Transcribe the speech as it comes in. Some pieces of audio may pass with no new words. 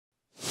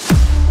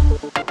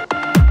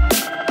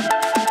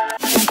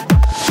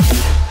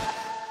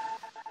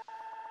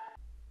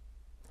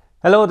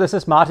Hello, this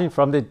is Martin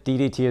from the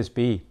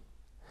DDTSB.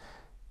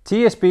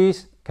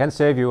 TSBs can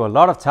save you a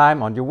lot of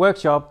time on your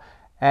workshop,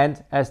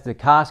 and as the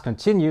cars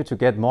continue to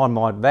get more and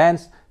more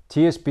advanced,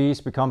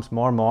 TSBs becomes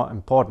more and more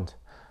important.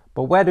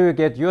 But where do you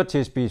get your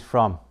TSBs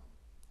from?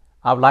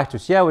 I would like to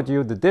share with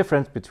you the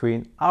difference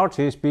between our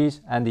TSBs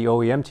and the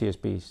OEM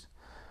TSBs.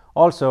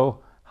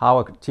 Also, how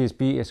a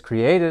TSB is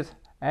created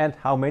and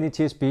how many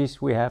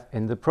TSBs we have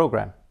in the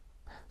program.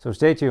 So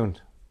stay tuned.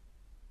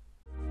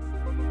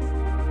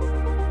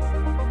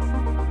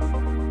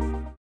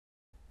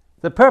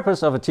 The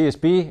purpose of a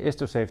TSB is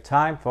to save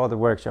time for the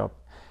workshop.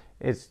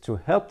 It's to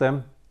help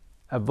them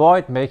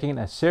avoid making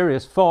a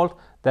serious fault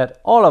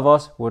that all of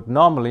us would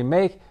normally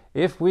make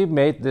if we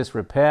made this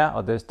repair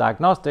or this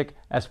diagnostic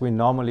as we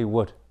normally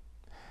would.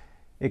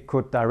 It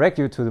could direct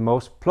you to the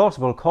most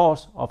plausible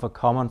cause of a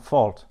common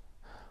fault.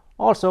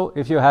 Also,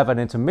 if you have an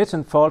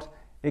intermittent fault,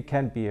 it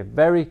can be a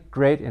very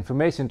great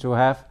information to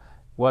have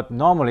what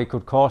normally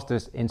could cause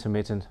this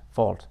intermittent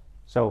fault.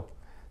 So,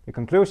 the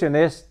conclusion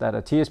is that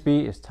a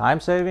TSB is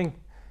time-saving,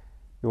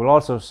 you will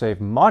also save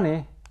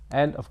money,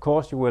 and of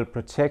course you will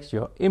protect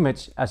your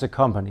image as a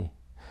company.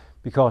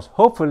 Because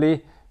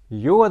hopefully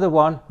you are the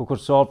one who could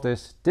solve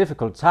this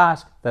difficult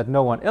task that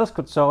no one else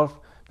could solve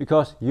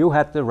because you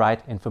had the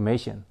right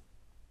information.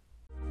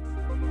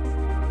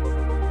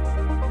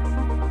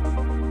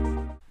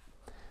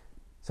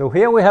 So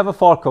here we have a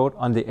fault code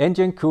on the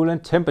engine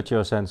coolant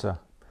temperature sensor.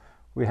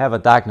 We have a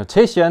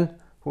diagnostician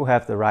who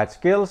have the right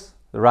skills,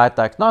 the right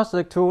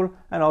diagnostic tool,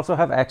 and also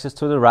have access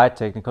to the right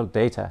technical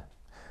data.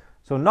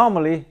 So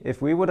normally,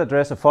 if we would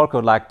address a fault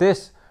code like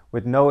this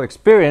with no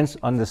experience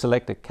on the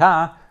selected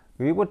car,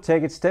 we would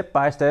take it step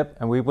by step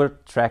and we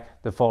would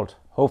track the fault,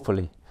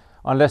 hopefully,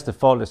 unless the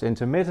fault is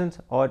intermittent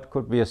or it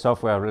could be a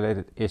software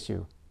related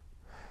issue.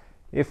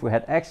 If we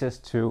had access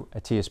to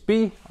a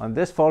TSB on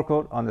this fault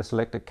code on the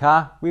selected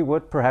car, we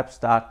would perhaps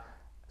start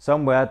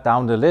somewhere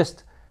down the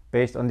list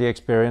based on the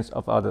experience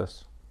of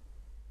others.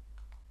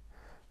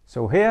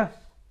 So here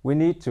we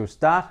need to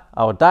start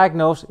our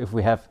diagnose. If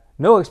we have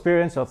no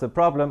experience of the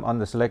problem on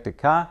the selected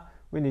car,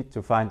 we need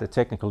to find the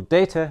technical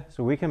data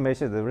so we can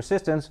measure the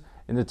resistance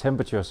in the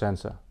temperature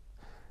sensor.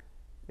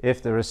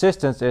 If the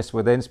resistance is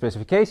within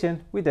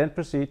specification, we then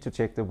proceed to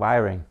check the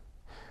wiring.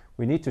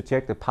 We need to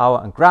check the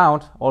power and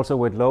ground, also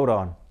with load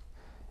on.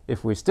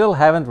 If we still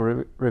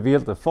haven't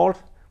revealed the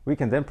fault, we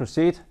can then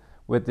proceed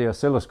with the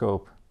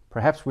oscilloscope.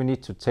 Perhaps we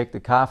need to take the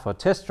car for a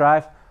test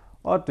drive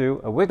or do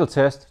a wiggle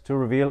test to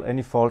reveal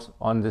any faults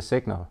on the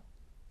signal.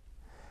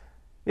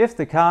 If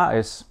the car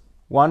is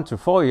 1 to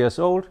 4 years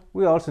old,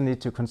 we also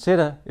need to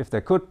consider if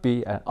there could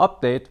be an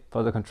update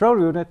for the control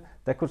unit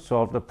that could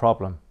solve the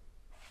problem.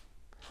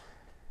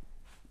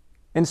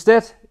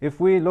 Instead, if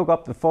we look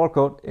up the fault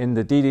code in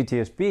the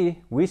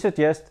DDTSB, we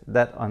suggest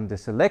that on the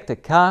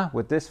selected car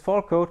with this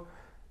fault code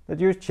that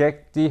you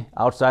check the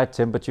outside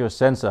temperature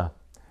sensor.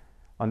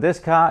 On this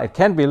car, it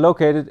can be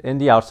located in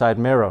the outside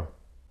mirror.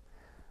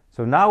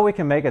 So now we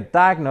can make a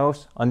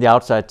diagnose on the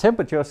outside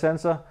temperature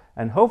sensor,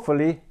 and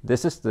hopefully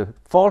this is the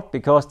fault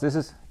because this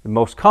is the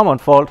most common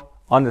fault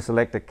on the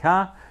selected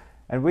car,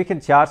 and we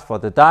can charge for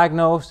the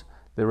diagnose,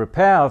 the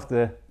repair of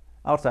the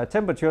outside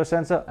temperature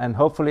sensor, and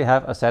hopefully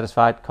have a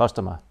satisfied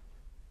customer.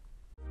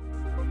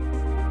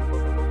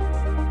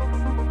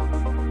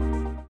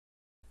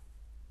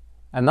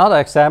 Another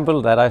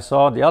example that I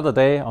saw the other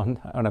day on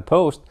a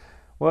post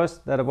was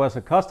that it was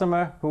a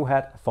customer who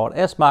had fault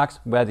S marks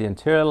where the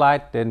interior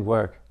light didn't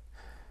work.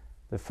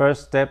 The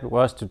first step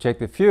was to check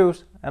the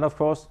fuse, and of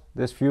course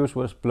this fuse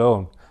was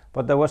blown,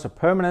 but there was a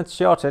permanent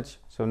shortage,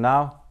 so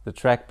now the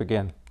track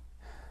began.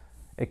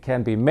 It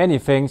can be many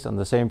things on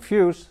the same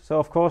fuse, so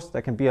of course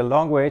there can be a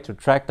long way to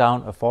track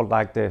down a fault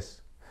like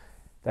this.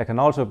 There can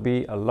also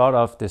be a lot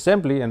of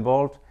disassembly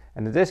involved,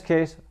 and in this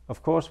case,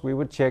 of course, we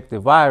would check the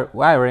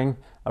wiring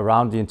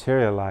around the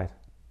interior light.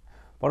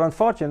 But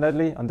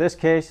unfortunately, on this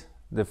case,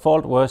 the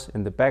fault was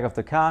in the back of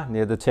the car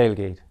near the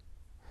tailgate.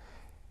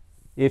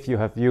 If you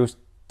have used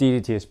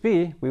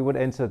DDTSB, we would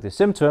enter the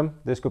symptom.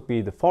 This could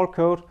be the fault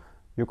code.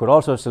 You could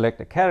also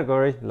select a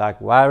category like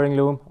wiring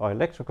loom or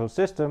electrical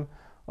system,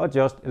 or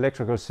just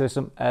electrical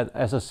system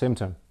as a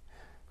symptom.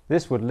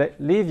 This would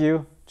lead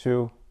you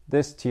to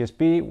this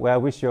TSB where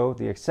we show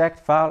the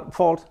exact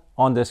fault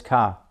on this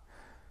car.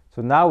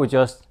 So now we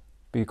just,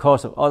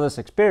 because of others'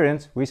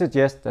 experience, we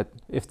suggest that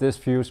if this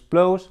fuse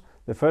blows,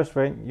 the first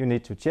thing you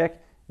need to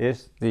check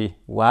is the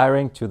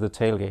wiring to the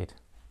tailgate.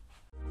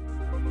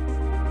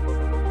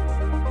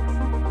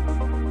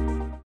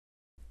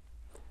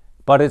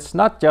 But it's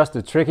not just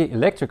the tricky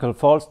electrical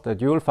faults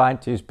that you'll find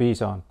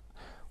TSBs on.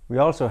 We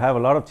also have a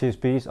lot of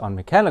TSBs on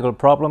mechanical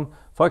problem,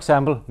 for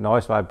example,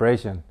 noise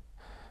vibration.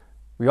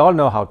 We all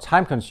know how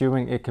time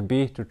consuming it can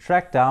be to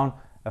track down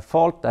a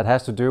fault that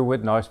has to do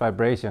with noise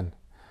vibration.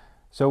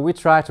 So we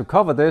try to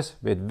cover this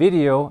with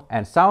video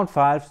and sound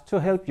files to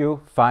help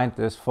you find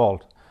this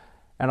fault.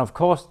 And of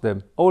course,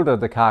 the older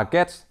the car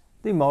gets,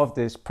 the more of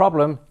this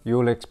problem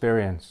you'll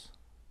experience.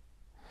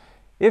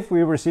 If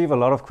we receive a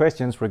lot of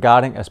questions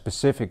regarding a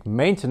specific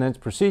maintenance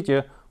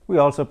procedure, we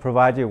also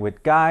provide you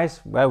with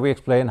guides where we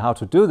explain how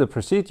to do the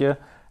procedure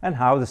and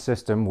how the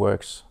system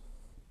works.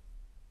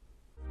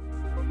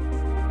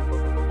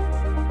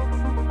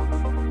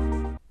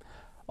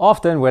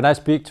 Often when I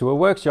speak to a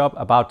workshop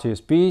about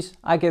TSBs,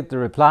 I get the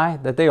reply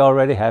that they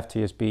already have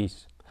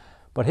TSBs.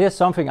 But here's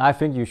something I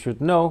think you should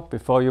know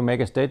before you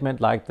make a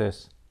statement like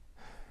this.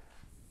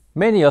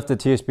 Many of the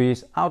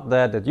TSBs out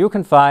there that you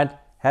can find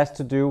has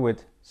to do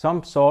with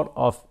some sort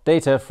of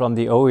data from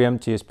the OEM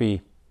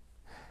TSB.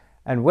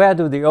 And where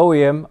do the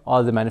OEM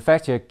or the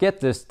manufacturer get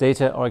this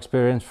data or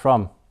experience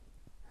from?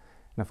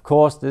 And of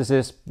course, this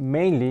is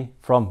mainly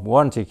from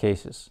warranty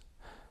cases.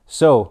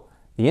 So,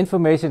 the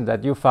information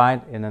that you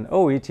find in an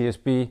OE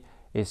TSB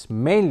is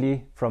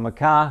mainly from a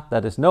car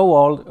that is no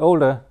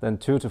older than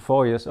 2 to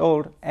 4 years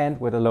old and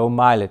with a low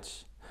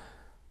mileage.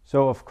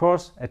 So of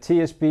course a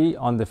TSB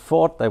on the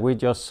Ford that we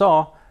just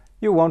saw,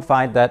 you won't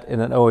find that in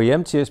an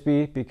OEM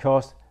TSB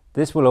because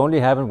this will only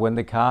happen when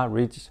the car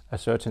reaches a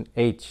certain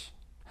age.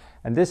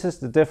 And this is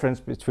the difference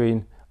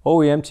between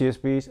OEM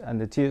TSBs and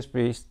the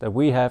TSBs that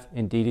we have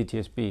in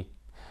DDTSB.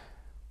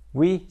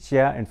 We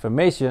share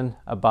information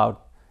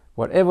about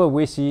whatever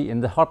we see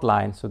in the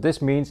hotline. So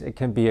this means it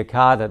can be a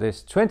car that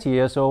is 20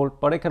 years old,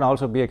 but it can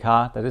also be a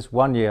car that is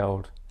 1 year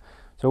old.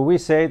 So we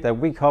say that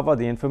we cover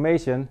the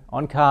information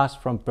on cars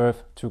from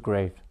birth to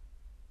grave.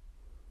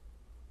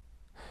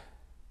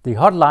 The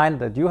hotline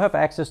that you have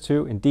access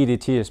to in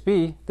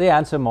DDTSB, they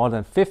answer more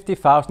than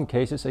 50,000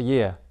 cases a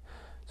year.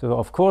 So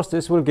of course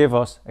this will give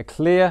us a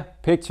clear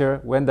picture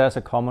when there's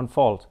a common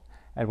fault.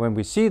 And when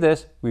we see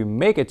this, we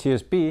make a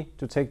TSB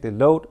to take the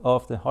load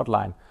off the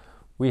hotline.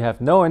 We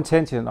have no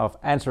intention of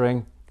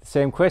answering the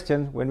same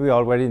question when we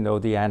already know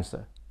the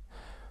answer.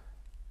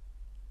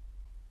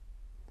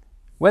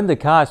 When the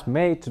car is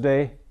made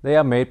today, they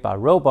are made by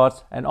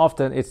robots and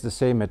often it's the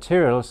same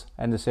materials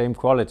and the same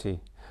quality.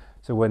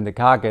 So when the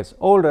car gets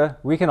older,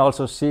 we can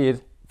also see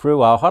it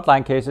through our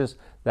hotline cases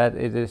that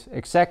it is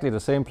exactly the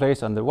same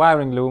place on the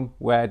wiring loom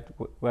where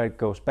it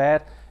goes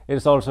bad. It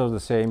is also the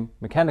same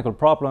mechanical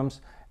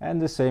problems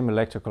and the same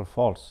electrical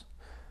faults.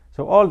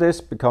 So all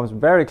this becomes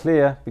very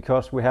clear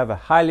because we have a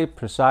highly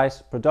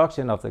precise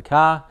production of the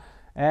car,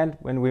 and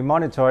when we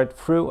monitor it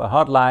through a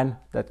hotline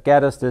that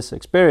gathers this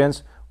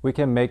experience, we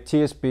can make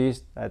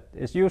TSBs that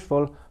is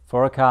useful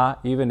for a car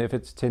even if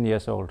it's 10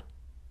 years old.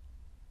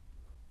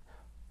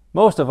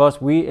 Most of us,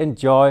 we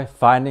enjoy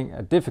finding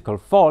a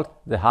difficult fault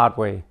the hard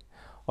way.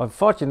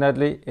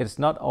 Unfortunately, it's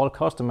not all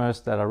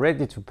customers that are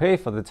ready to pay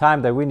for the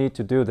time that we need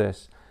to do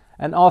this,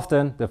 and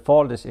often the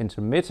fault is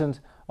intermittent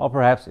or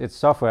perhaps it's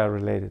software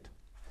related.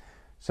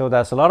 So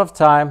there's a lot of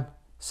time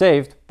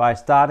saved by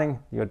starting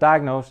your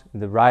diagnose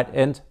in the right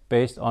end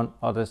based on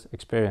others'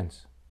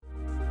 experience.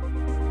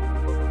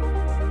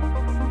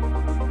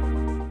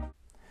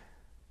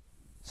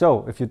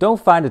 So if you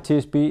don't find a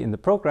TSB in the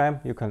program,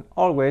 you can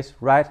always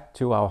write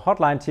to our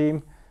hotline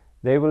team.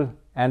 They will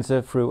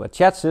answer through a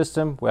chat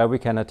system where we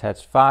can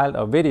attach files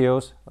or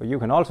videos, or you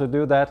can also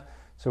do that,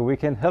 so we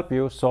can help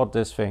you sort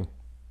this thing.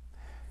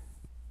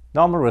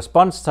 Normal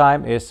response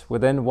time is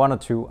within 1 or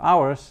 2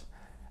 hours,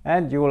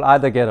 and you will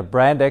either get a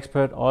brand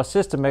expert or a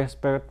system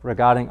expert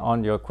regarding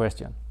on your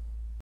question.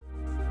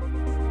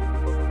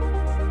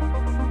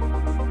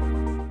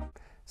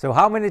 So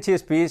how many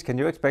TSBs can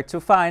you expect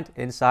to find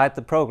inside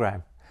the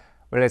program?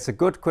 Well, it's a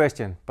good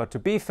question, but to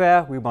be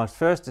fair, we must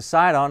first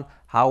decide on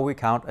how we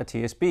count a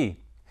TSB.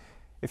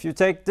 If you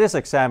take this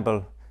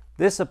example,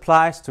 this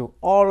applies to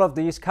all of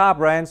these car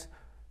brands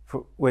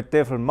with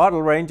different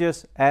model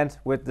ranges and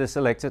with the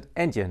selected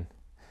engine.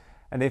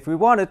 And if we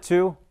wanted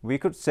to, we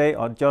could say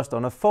just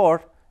on a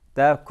Ford,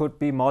 there could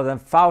be more than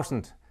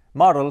 1,000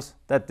 models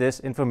that this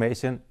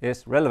information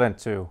is relevant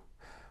to.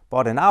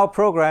 But in our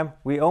program,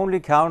 we only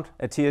count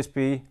a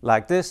TSB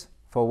like this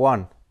for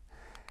one.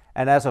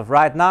 And as of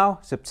right now,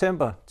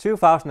 September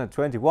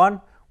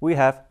 2021, we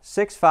have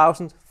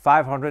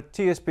 6,500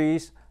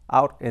 TSBs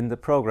out in the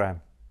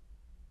program.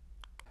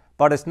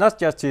 But it's not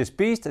just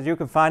TSBs that you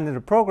can find in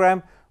the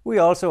program. We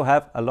also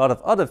have a lot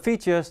of other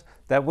features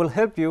that will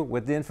help you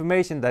with the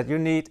information that you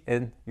need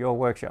in your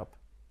workshop.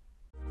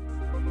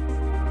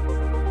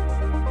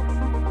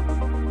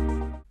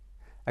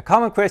 A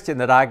common question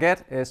that I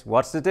get is,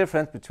 what's the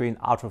difference between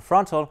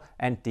AutoFrontal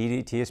and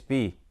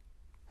DDTSB?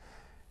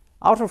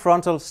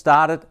 AutoFrontal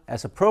started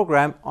as a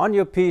program on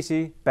your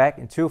PC back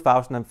in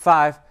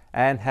 2005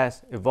 and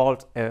has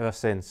evolved ever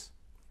since.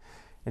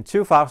 In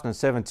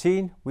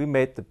 2017, we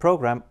made the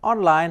program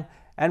online,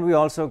 and we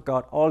also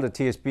got all the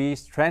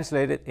TSBs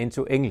translated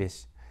into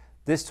English.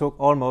 This took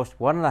almost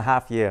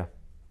 1.5 years.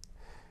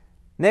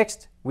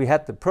 Next, we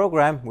had the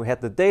program, we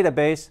had the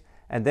database,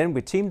 and then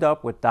we teamed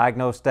up with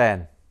Diagnose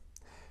Dan.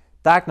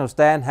 Diagnose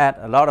Dan had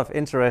a lot of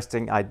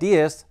interesting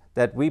ideas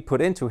that we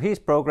put into his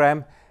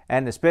program,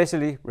 and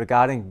especially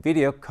regarding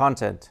video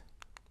content.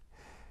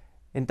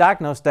 In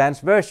Diagnose Dan's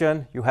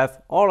version, you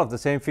have all of the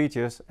same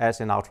features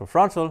as in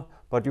AutoFrontal,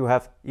 but you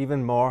have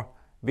even more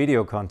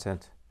video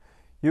content.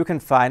 You can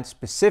find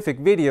specific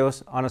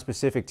videos on a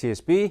specific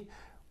TSB,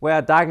 where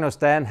Diagnose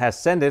Dan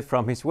has sent it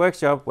from his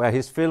workshop where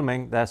he's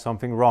filming there's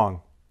something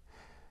wrong.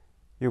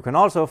 You can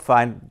also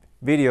find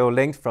video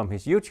links from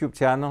his YouTube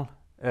channel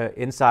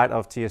inside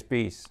of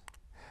TSBs.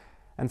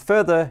 And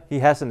further, he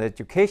has an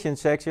education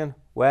section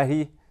where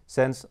he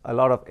sends a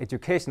lot of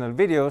educational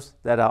videos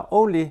that are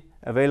only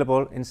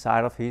available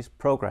inside of his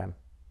program.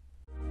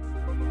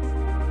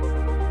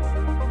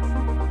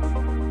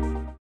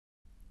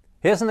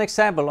 Here's an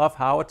example of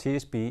how a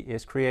TSB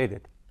is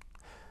created.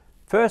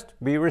 First,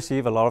 we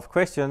receive a lot of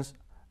questions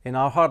in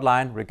our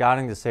hotline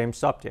regarding the same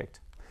subject.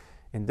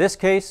 In this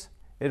case,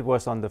 it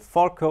was on the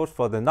fault code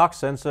for the NOx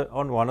sensor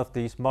on one of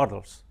these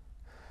models.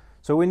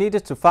 So we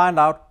needed to find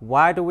out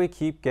why do we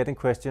keep getting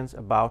questions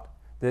about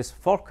this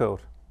fault code.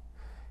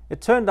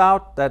 It turned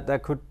out that there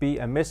could be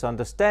a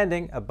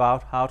misunderstanding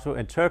about how to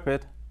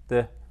interpret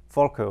the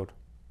fault code.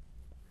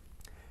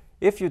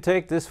 If you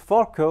take this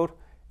fault code,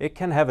 it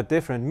can have a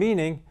different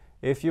meaning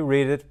if you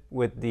read it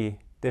with the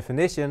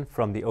definition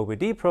from the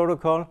OBD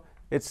protocol.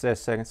 It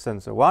says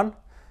sensor 1,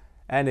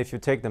 and if you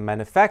take the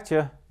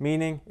manufacturer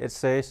meaning, it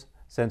says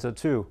sensor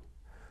 2.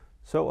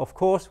 So of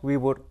course we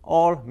would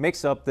all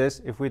mix up this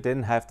if we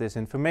didn't have this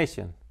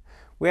information.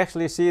 We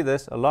actually see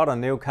this a lot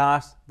on new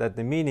cars, that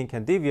the meaning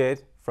can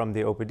deviate from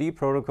the OBD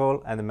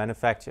protocol and the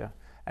manufacturer,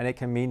 and it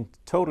can mean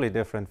totally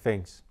different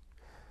things.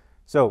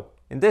 So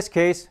in this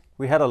case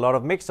we had a lot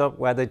of mix-up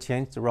where they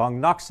changed the wrong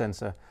NOx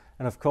sensor,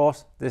 and of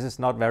course this is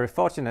not very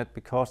fortunate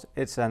because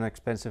it's an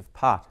expensive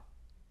part.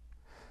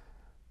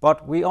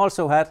 But we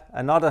also had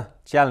another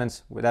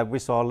challenge that we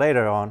saw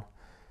later on.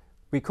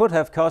 We could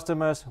have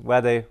customers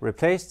where they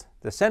replaced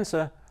the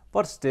sensor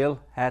but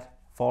still had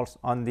faults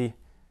on the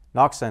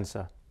NOx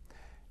sensor.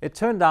 It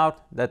turned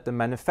out that the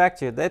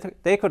manufacturer,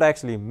 they could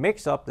actually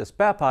mix up the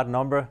spare part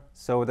number,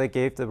 so they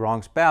gave the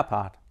wrong spare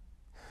part.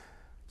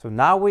 So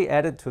now we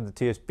added to the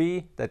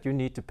TSB that you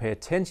need to pay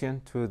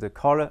attention to the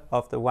color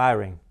of the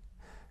wiring.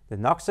 The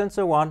NOx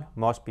sensor 1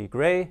 must be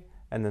gray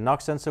and the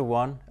NOx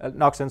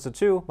sensor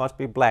 2 must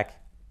be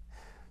black.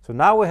 So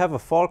now we have a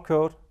fault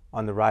code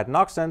on the right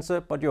NOx sensor,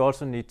 but you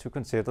also need to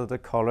consider the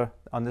color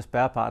on the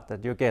spare part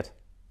that you get.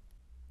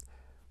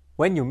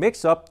 When you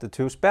mix up the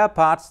two spare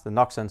parts, the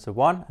NOx sensor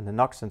 1 and the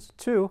NOx sensor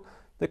 2,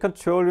 the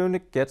control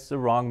unit gets the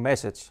wrong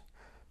message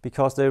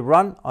because they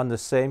run on the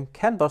same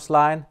CAN bus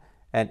line,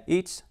 and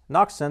each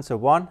NOx sensor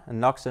 1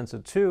 and NOx sensor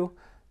 2,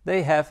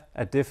 they have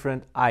a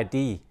different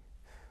ID.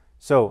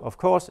 So of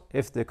course,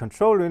 if the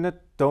control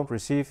unit don't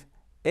receive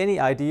any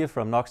ID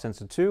from NOx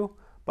sensor 2,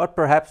 but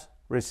perhaps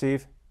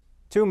receive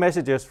 2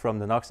 messages from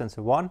the NOx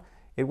sensor 1,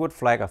 it would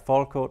flag a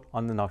fault code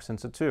on the NOx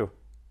sensor 2.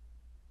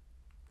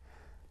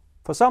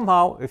 For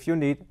somehow, if you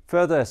need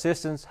further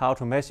assistance how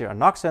to measure a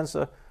NOx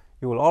sensor,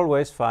 you will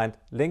always find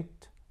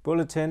linked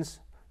bulletins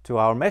to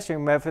our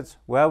measuring methods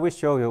where we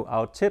show you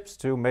our tips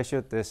to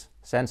measure this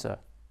sensor.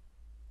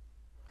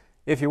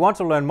 If you want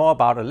to learn more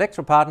about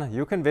ElectroPartner,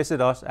 you can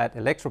visit us at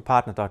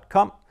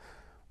electropartner.com.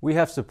 We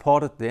have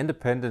supported the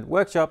independent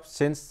workshop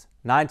since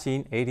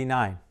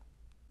 1989.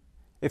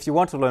 If you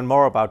want to learn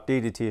more about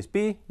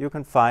DDTSB, you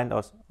can find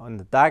us on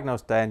the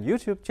Diagnose Dan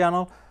YouTube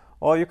channel,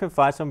 or you can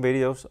find some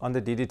videos on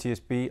the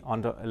DDTSB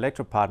under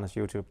ElectroPartner's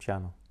YouTube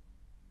channel.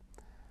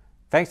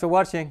 Thanks for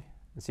watching,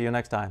 and see you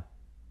next time.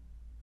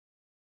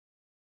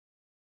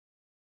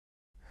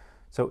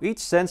 So each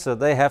sensor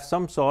they have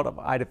some sort of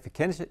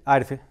identification.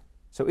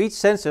 So each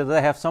sensor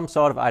they have some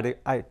sort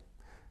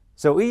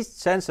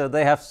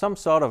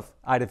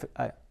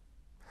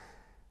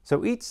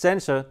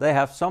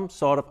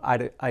of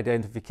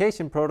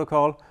identification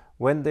protocol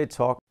when they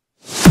talk